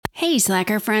Hey,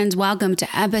 Slacker friends, welcome to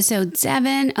episode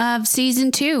 7 of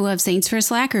season 2 of Saints for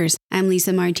Slackers. I'm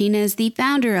Lisa Martinez, the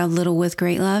founder of Little with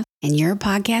Great Love, and your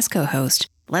podcast co-host.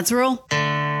 Let's roll. Don't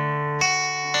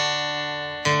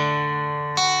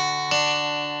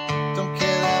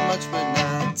care that much, but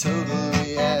not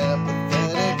totally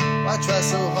apathetic. Why try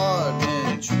so hard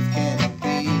when truth can't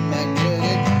be magnetic?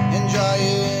 And draw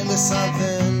you into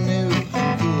something new,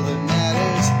 cool that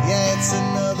matters. Yeah, it's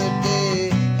another day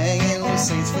hanging with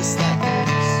Saints for Slackers.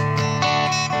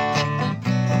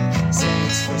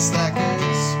 Saints for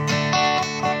Slackers.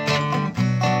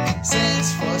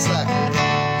 Saints for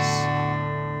Slackers.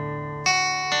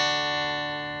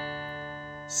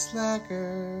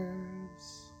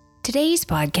 Slackers. Today's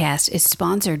podcast is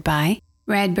sponsored by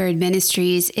Redbird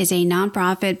Ministries is a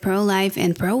nonprofit pro-life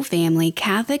and pro-family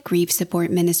Catholic grief support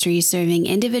ministry serving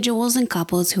individuals and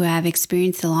couples who have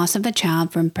experienced the loss of a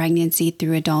child from pregnancy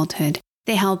through adulthood.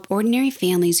 They help ordinary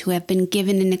families who have been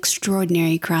given an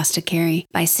extraordinary cross to carry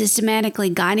by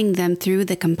systematically guiding them through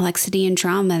the complexity and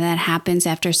trauma that happens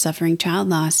after suffering child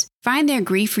loss. Find their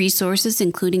grief resources,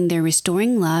 including their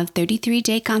Restoring Love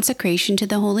 33-day consecration to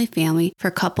the Holy Family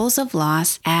for couples of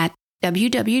loss at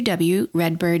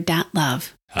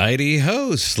www.redbird.love.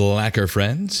 Heidi-ho, Slacker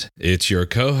friends. It's your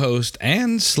co-host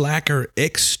and Slacker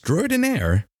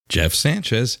extraordinaire, Jeff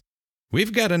Sanchez.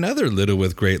 We've got another Little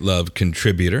with Great Love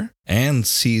contributor and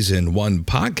Season 1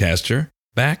 podcaster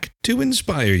back to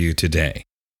inspire you today.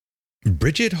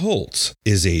 Bridget Holtz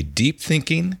is a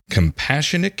deep-thinking,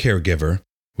 compassionate caregiver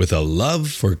with a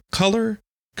love for color,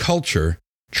 culture,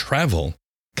 travel,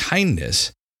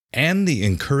 kindness, and the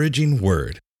encouraging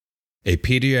word. A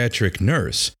pediatric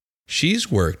nurse, she's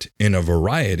worked in a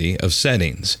variety of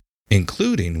settings,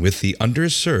 including with the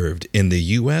underserved in the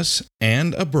U.S.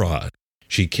 and abroad.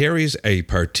 She carries a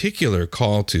particular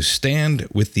call to stand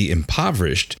with the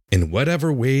impoverished in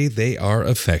whatever way they are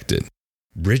affected.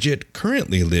 Bridget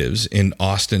currently lives in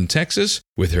Austin, Texas,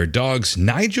 with her dogs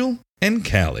Nigel and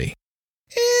Callie.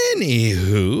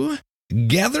 Anywho,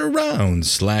 gather round,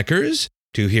 Slackers,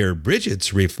 to hear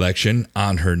Bridget's reflection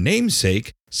on her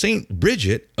namesake, Saint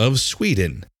Bridget of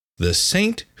Sweden, the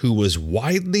saint who was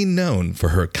widely known for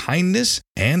her kindness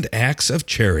and acts of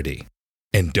charity.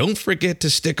 And don't forget to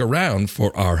stick around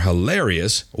for our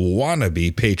hilarious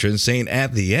wannabe patron saint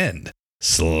at the end,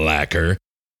 Slacker.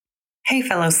 Hey,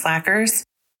 fellow Slackers.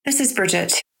 This is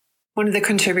Bridget, one of the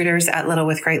contributors at Little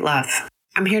with Great Love.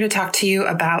 I'm here to talk to you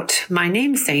about my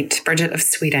namesaint, Bridget of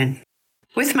Sweden.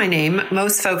 With my name,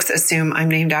 most folks assume I'm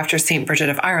named after St. Bridget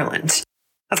of Ireland.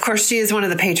 Of course, she is one of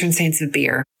the patron saints of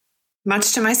beer.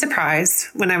 Much to my surprise,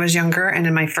 when I was younger and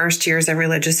in my first years of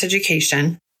religious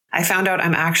education, I found out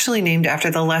I'm actually named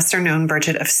after the lesser-known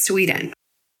Bridget of Sweden.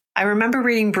 I remember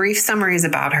reading brief summaries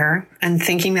about her and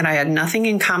thinking that I had nothing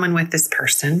in common with this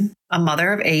person, a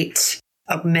mother of 8,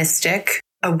 a mystic,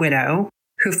 a widow,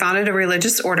 who founded a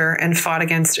religious order and fought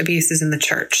against abuses in the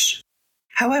church.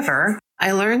 However,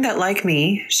 I learned that, like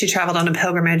me, she traveled on a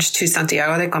pilgrimage to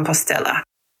Santiago de Compostela.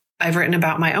 I've written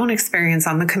about my own experience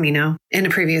on the Camino in a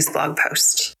previous blog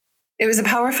post. It was a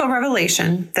powerful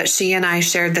revelation that she and I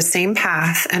shared the same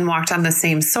path and walked on the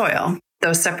same soil,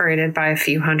 though separated by a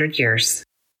few hundred years.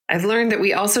 I've learned that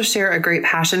we also share a great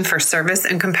passion for service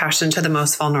and compassion to the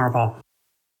most vulnerable.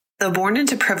 Though born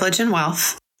into privilege and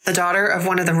wealth, the daughter of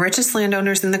one of the richest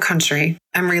landowners in the country,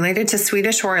 and related to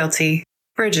Swedish royalty,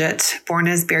 Bridget, born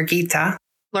as Birgitta,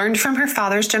 learned from her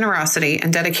father's generosity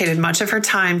and dedicated much of her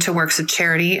time to works of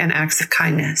charity and acts of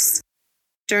kindness.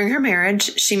 During her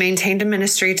marriage, she maintained a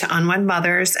ministry to unwed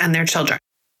mothers and their children.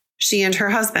 She and her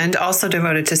husband, also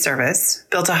devoted to service,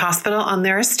 built a hospital on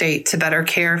their estate to better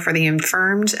care for the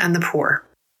infirmed and the poor.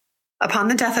 Upon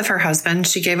the death of her husband,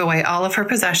 she gave away all of her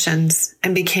possessions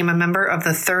and became a member of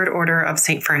the Third Order of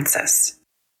St. Francis.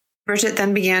 Bridget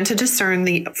then began to discern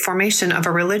the formation of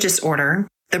a religious order,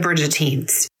 the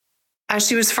Bridgetines. As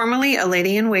she was formerly a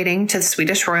lady-in-waiting to the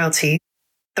Swedish royalty,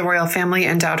 the royal family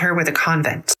endowed her with a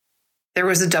convent. There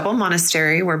was a double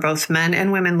monastery where both men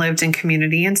and women lived in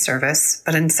community and service,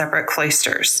 but in separate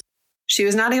cloisters. She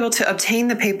was not able to obtain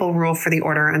the papal rule for the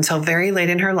order until very late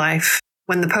in her life,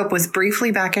 when the Pope was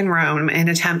briefly back in Rome in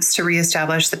attempts to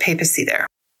reestablish the papacy there.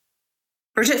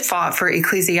 Bridget fought for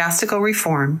ecclesiastical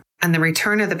reform and the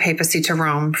return of the papacy to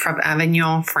Rome from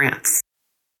Avignon, France.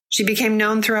 She became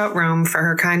known throughout Rome for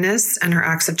her kindness and her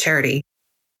acts of charity.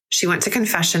 She went to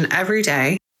confession every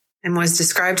day and was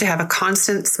described to have a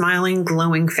constant, smiling,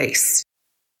 glowing face.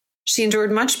 She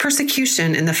endured much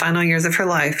persecution in the final years of her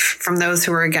life from those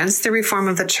who were against the reform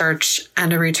of the church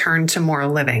and a return to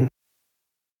moral living.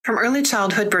 From early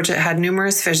childhood, Bridget had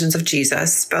numerous visions of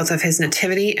Jesus, both of his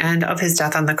nativity and of his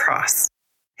death on the cross.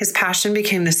 His passion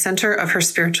became the center of her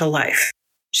spiritual life.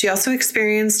 She also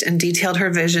experienced and detailed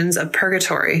her visions of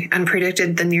purgatory and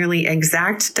predicted the nearly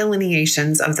exact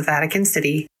delineations of the Vatican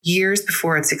City years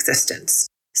before its existence.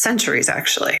 Centuries,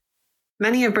 actually.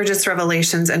 Many of Bridget's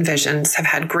revelations and visions have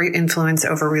had great influence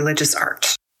over religious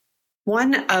art.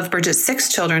 One of Bridget's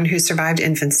 6 children who survived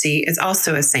infancy is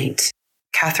also a saint,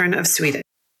 Catherine of Sweden.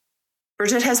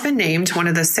 Bridget has been named one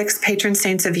of the 6 patron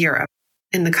saints of Europe,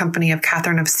 in the company of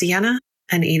Catherine of Siena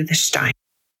and Edith Stein.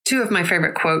 2 of my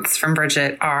favorite quotes from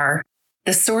Bridget are,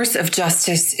 "The source of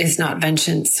justice is not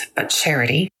vengeance, but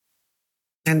charity."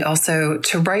 And also,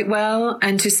 "To write well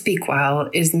and to speak well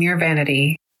is mere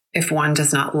vanity if one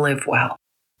does not live well."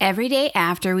 Every day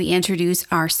after we introduce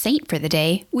our saint for the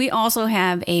day, we also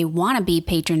have a wannabe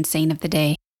patron saint of the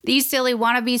day. These silly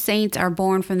wannabe saints are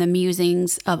born from the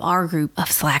musings of our group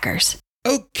of slackers.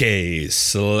 Okay,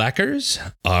 slackers,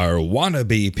 our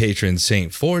wannabe patron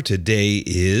saint for today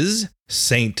is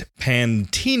Saint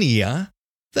Pantinia,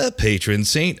 the patron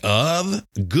saint of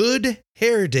good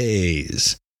hair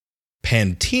days.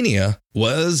 Pantinia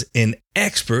was an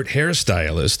expert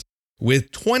hairstylist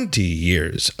with 20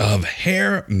 years of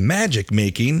hair magic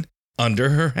making under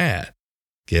her hat.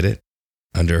 Get it?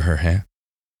 Under her hat?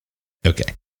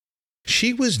 Okay.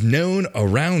 She was known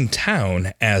around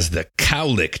town as the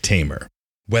cowlick tamer,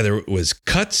 whether it was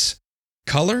cuts,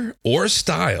 color, or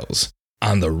styles.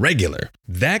 On the regular,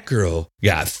 that girl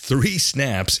got 3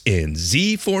 snaps in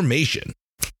Z formation.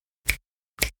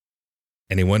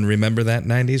 Anyone remember that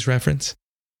 90s reference?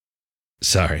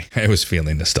 Sorry, I was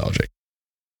feeling nostalgic.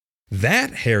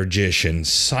 That hairgician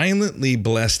silently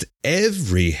blessed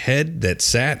every head that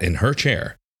sat in her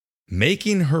chair.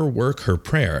 Making her work her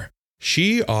prayer,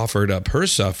 she offered up her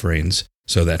sufferings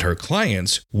so that her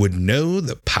clients would know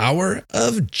the power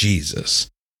of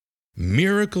Jesus.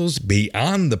 Miracles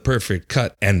beyond the perfect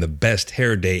cut and the best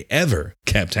hair day ever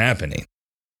kept happening.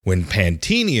 When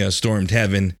Pantinia stormed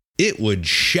heaven, it would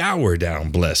shower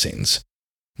down blessings.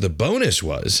 The bonus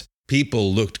was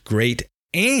people looked great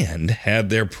and had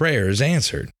their prayers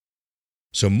answered.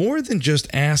 So more than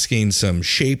just asking some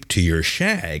shape to your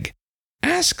shag,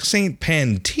 ask St.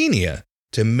 Pantinia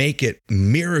to make it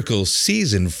miracle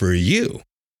season for you,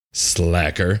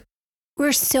 slacker.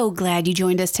 We're so glad you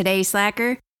joined us today,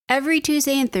 slacker. Every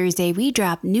Tuesday and Thursday, we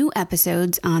drop new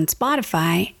episodes on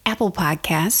Spotify, Apple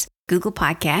Podcasts, Google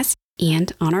Podcasts,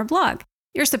 and on our blog.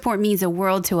 Your support means the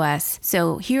world to us,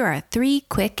 so here are 3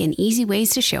 quick and easy ways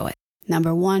to show it.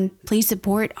 Number 1, please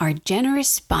support our generous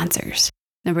sponsors.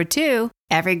 Number 2,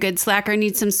 every good slacker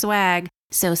needs some swag,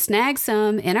 so snag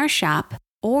some in our shop,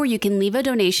 or you can leave a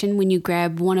donation when you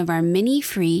grab one of our many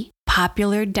free,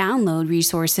 popular download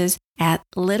resources at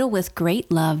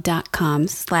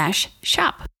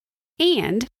littlewithgreatlove.com/shop.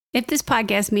 And if this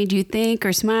podcast made you think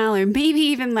or smile or maybe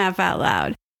even laugh out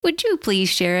loud, would you please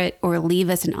share it or leave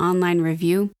us an online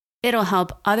review? It'll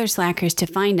help other slackers to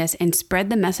find us and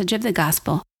spread the message of the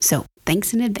gospel. So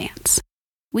thanks in advance.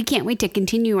 We can't wait to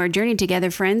continue our journey together,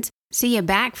 friends. See you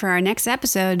back for our next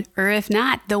episode, or if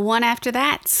not, the one after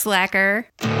that, slacker.